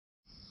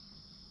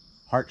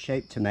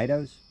heart-shaped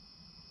tomatoes.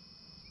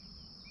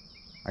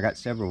 I got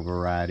several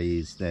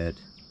varieties that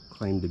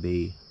claim to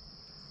be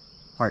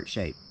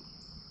heart-shaped,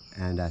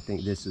 and I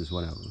think this is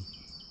one of them.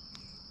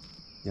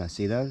 Yeah,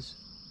 see those?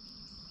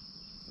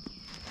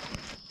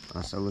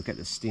 Also look at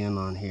the stem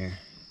on here.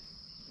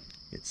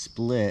 It's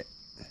split,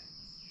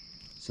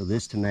 so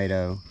this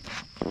tomato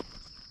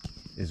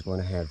is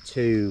going to have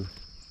two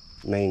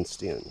main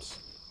stems.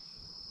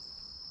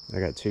 I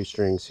got two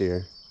strings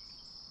here.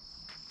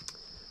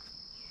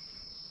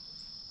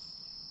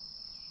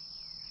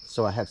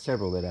 So I have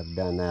several that have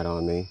done that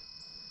on me.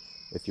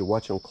 If you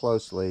watch them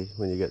closely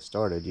when you get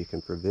started, you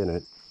can prevent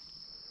it.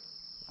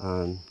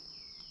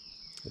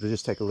 It'll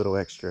just take a little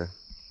extra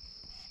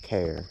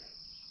care.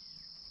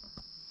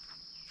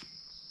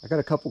 I got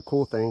a couple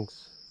cool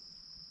things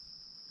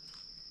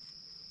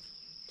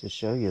to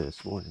show you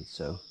this morning,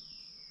 so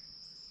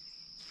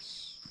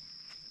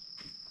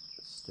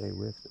stay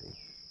with me.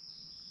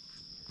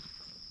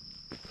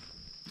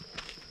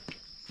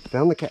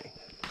 Found the cane.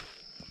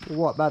 We'll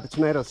walk by the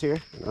tomatoes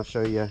here, and I'll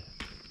show you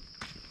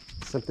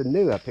something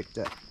new I picked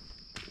up.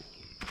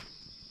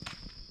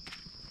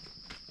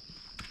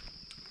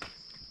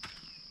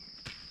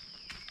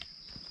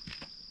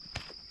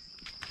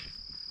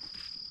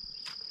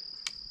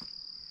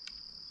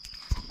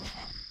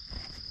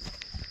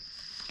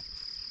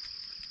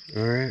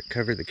 Alright,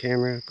 covered the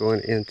camera,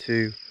 going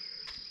into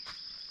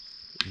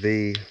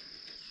the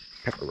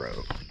pepper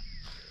row.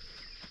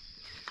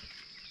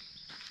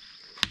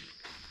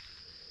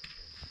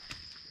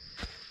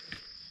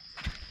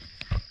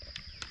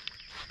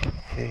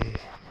 Okay.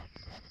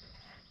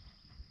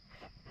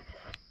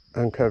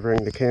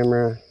 Uncovering the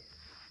camera,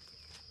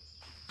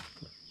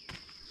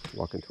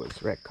 walking towards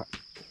the red cart.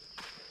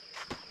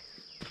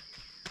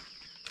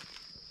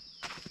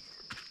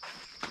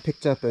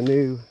 Picked up a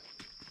new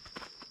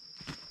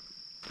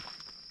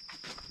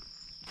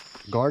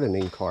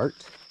gardening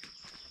cart.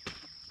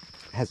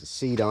 It has a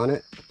seat on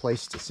it, a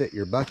place to sit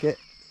your bucket,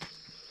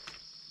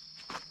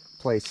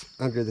 place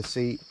under the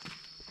seat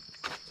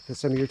to put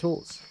some of your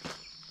tools.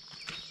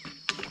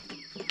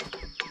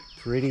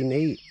 Pretty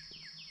neat.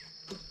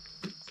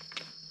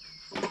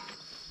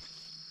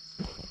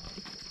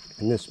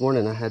 And this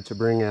morning I had to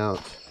bring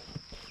out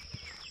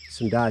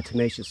some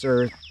Diatomaceous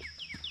Earth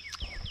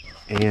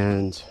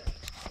and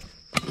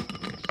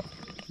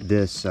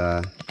this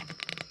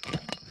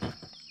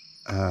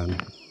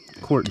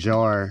quart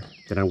jar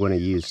that I'm going to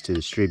use to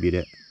distribute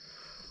it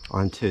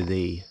onto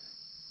the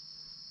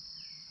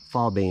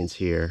fall beans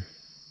here,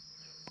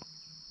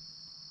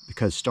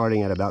 because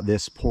starting at about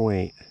this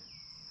point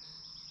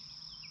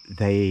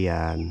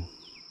they're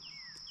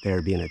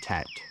being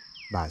attacked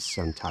by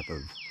some type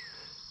of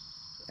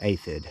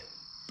aphid,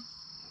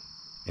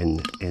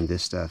 and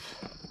this stuff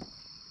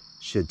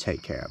should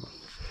take care of them.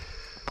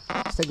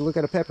 Let's take a look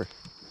at a pepper.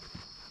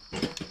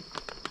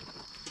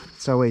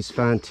 It's always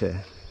fun to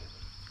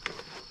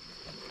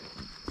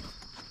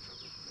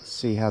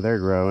see how they're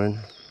growing.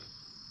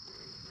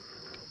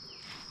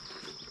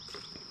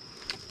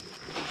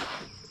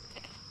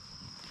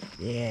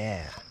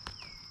 Yeah.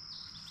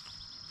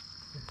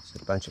 There's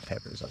a bunch of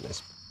peppers on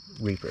this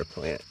reaper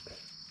plant,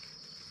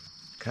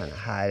 kind of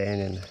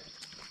hiding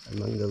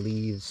among the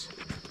leaves.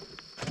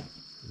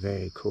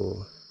 Very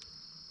cool.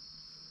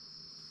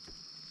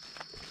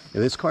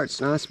 And this cart's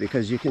nice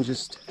because you can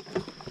just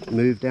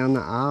move down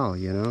the aisle,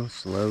 you know,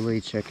 slowly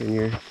checking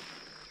your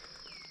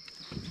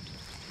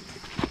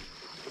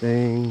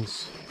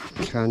things,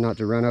 trying not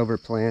to run over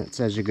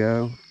plants as you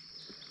go.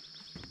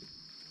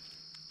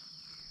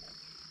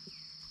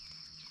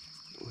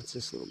 What's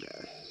this little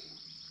guy?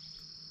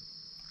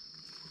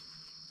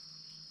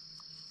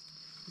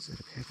 Is that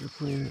a pepper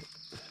plant?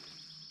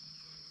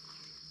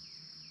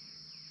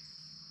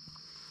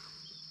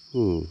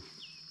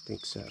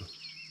 Think so.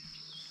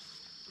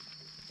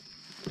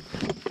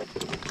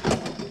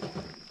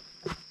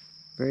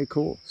 Very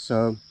cool.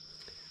 So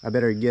I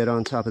better get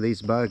on top of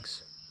these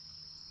bugs.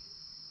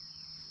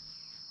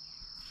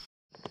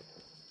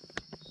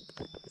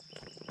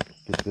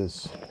 Get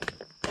this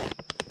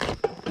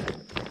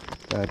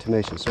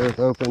Diatomaceous Earth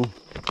open.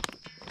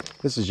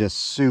 This is just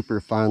super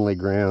finely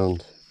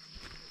ground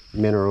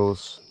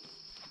minerals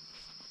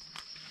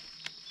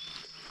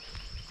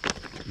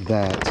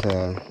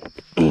that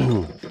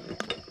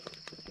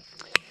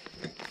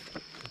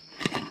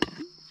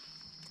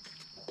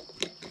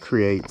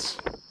creates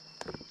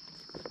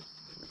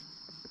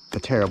a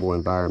terrible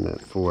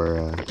environment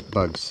for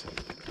bugs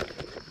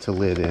to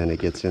live in. It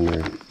gets in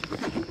their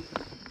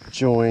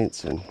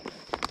joints, and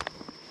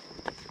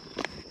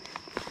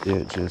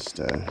it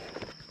just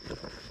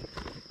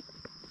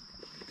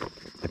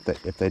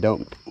if they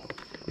don't,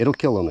 it'll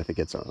kill them if it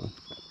gets on them.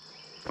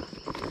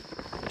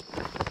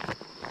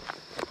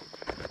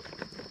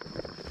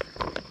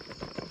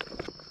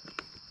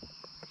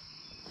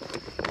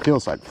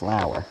 Feels like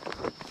flour.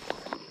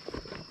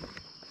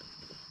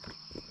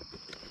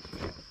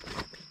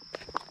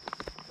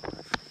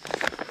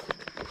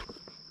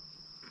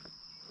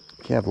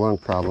 If you have lung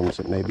problems,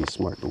 it may be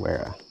smart to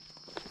wear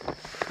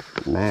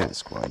the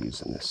mask while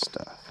using this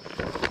stuff.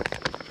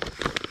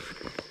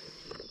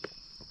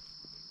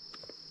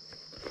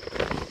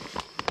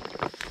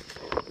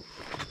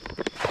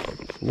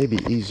 Maybe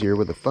easier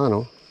with a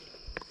funnel.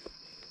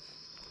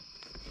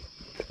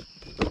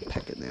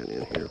 Pack it down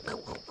in here.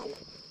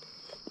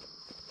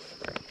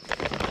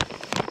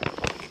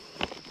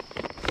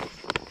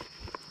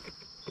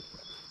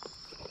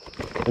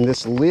 And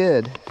this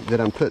lid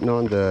that I'm putting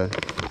on the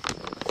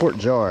quart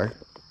jar,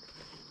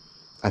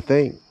 I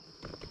think,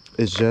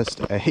 is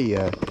just a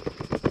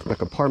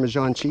like a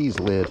Parmesan cheese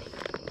lid.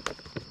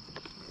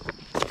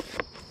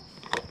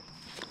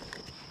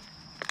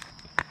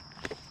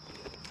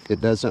 It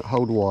doesn't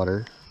hold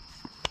water.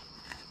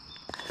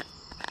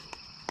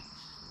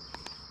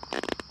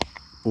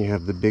 You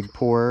have the big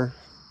pourer.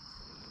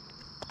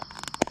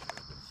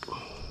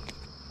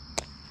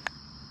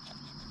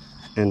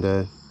 And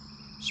a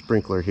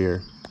sprinkler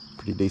here.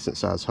 Pretty decent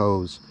sized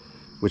hose,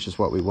 which is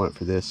what we want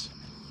for this.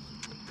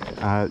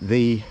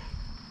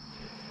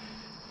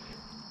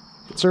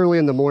 It's early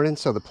in the morning,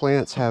 so the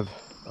plants have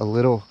a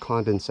little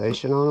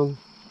condensation on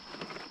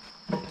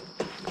them.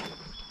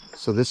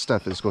 So this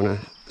stuff is going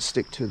to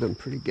stick to them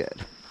pretty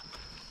good.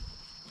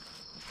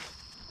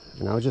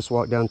 And I'll just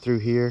walk down through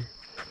here,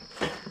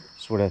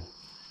 sort of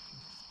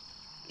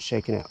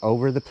shaking it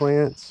over the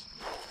plants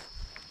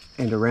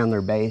and around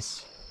their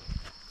base.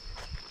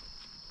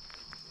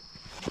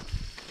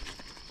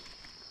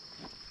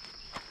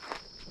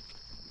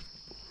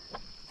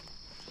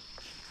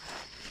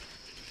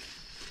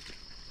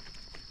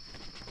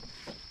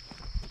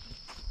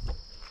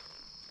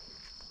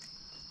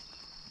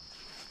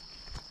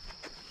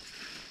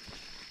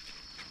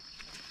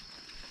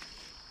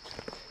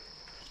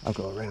 I'll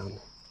go around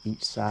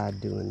each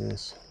side doing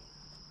this.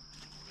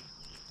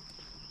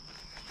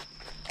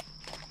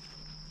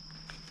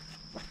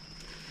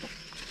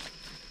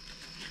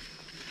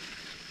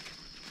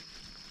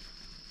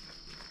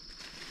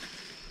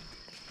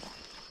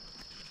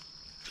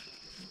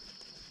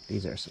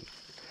 These are some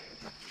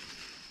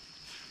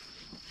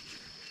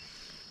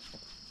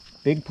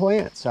big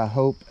plants. I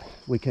hope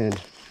we can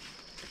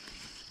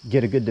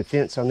get a good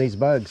defense on these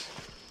bugs.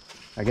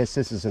 I guess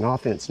this is an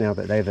offense now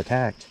that they've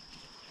attacked.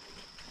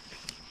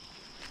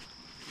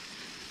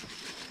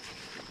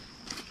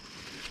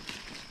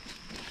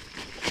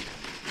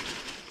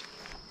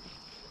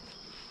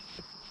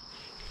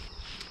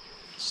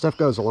 Stuff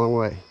goes a long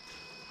way.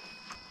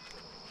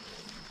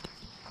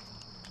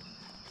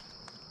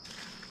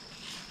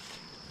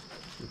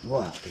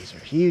 Wow, these are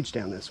huge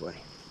down this way.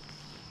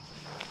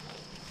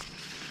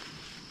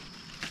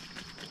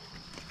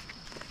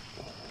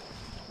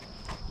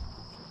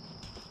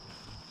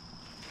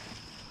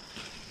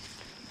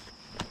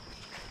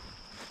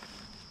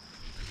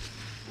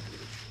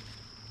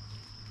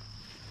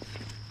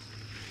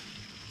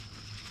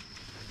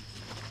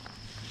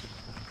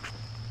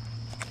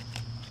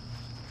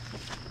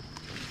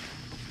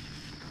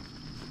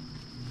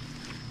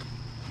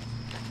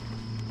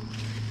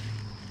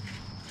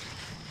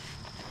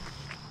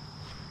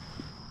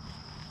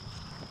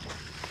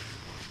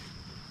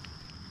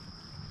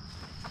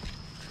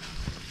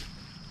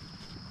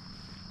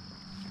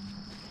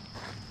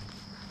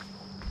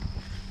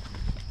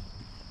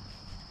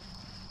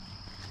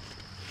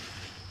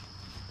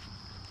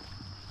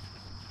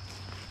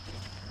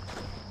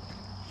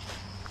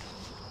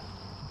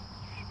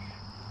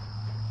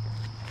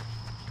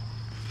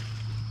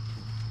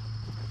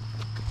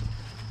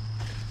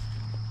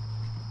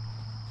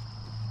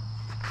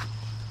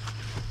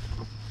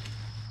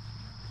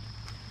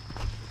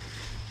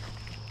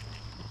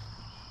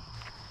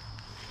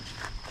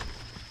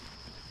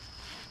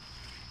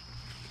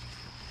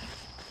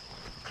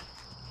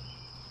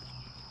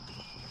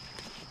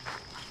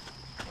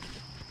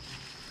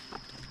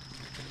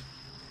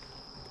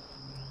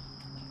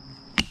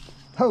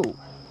 Ho!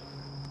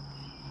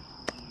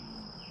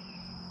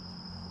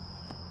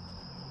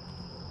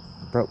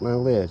 Broke my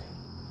lid.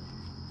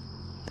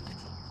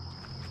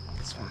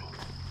 It's fine.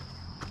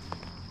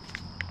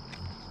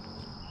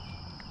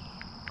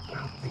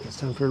 I think it's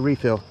time for a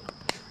refill.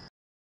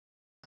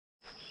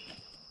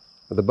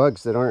 The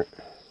bugs that aren't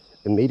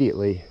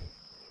immediately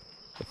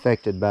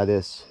affected by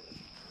this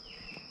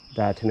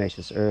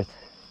diatomaceous earth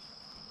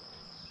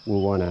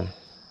will want to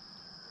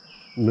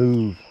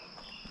move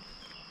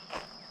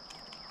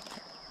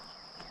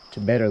to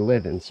better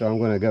living, so I'm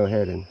going to go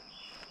ahead and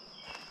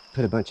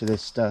put a bunch of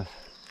this stuff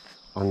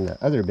on the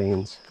other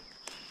beans,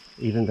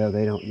 even though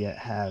they don't yet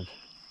have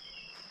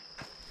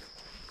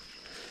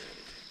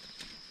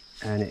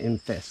an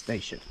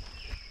infestation.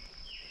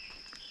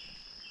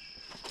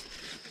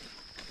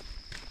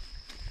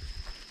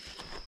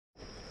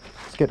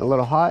 It's getting a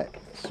little hot,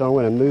 so I'm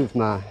going to move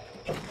my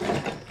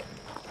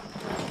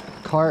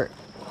cart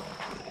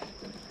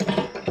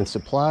and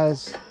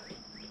supplies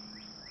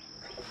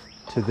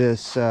to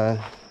this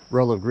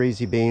roll of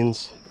greasy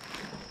beans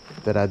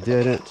that I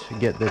didn't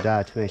get the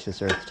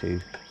diatomaceous earth to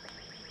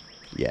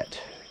yet.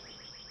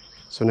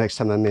 So next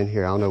time I'm in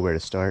here, I'll know where to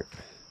start.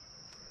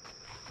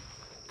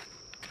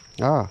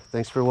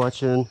 Thanks for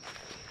watching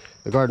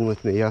the garden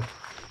with me, yeah?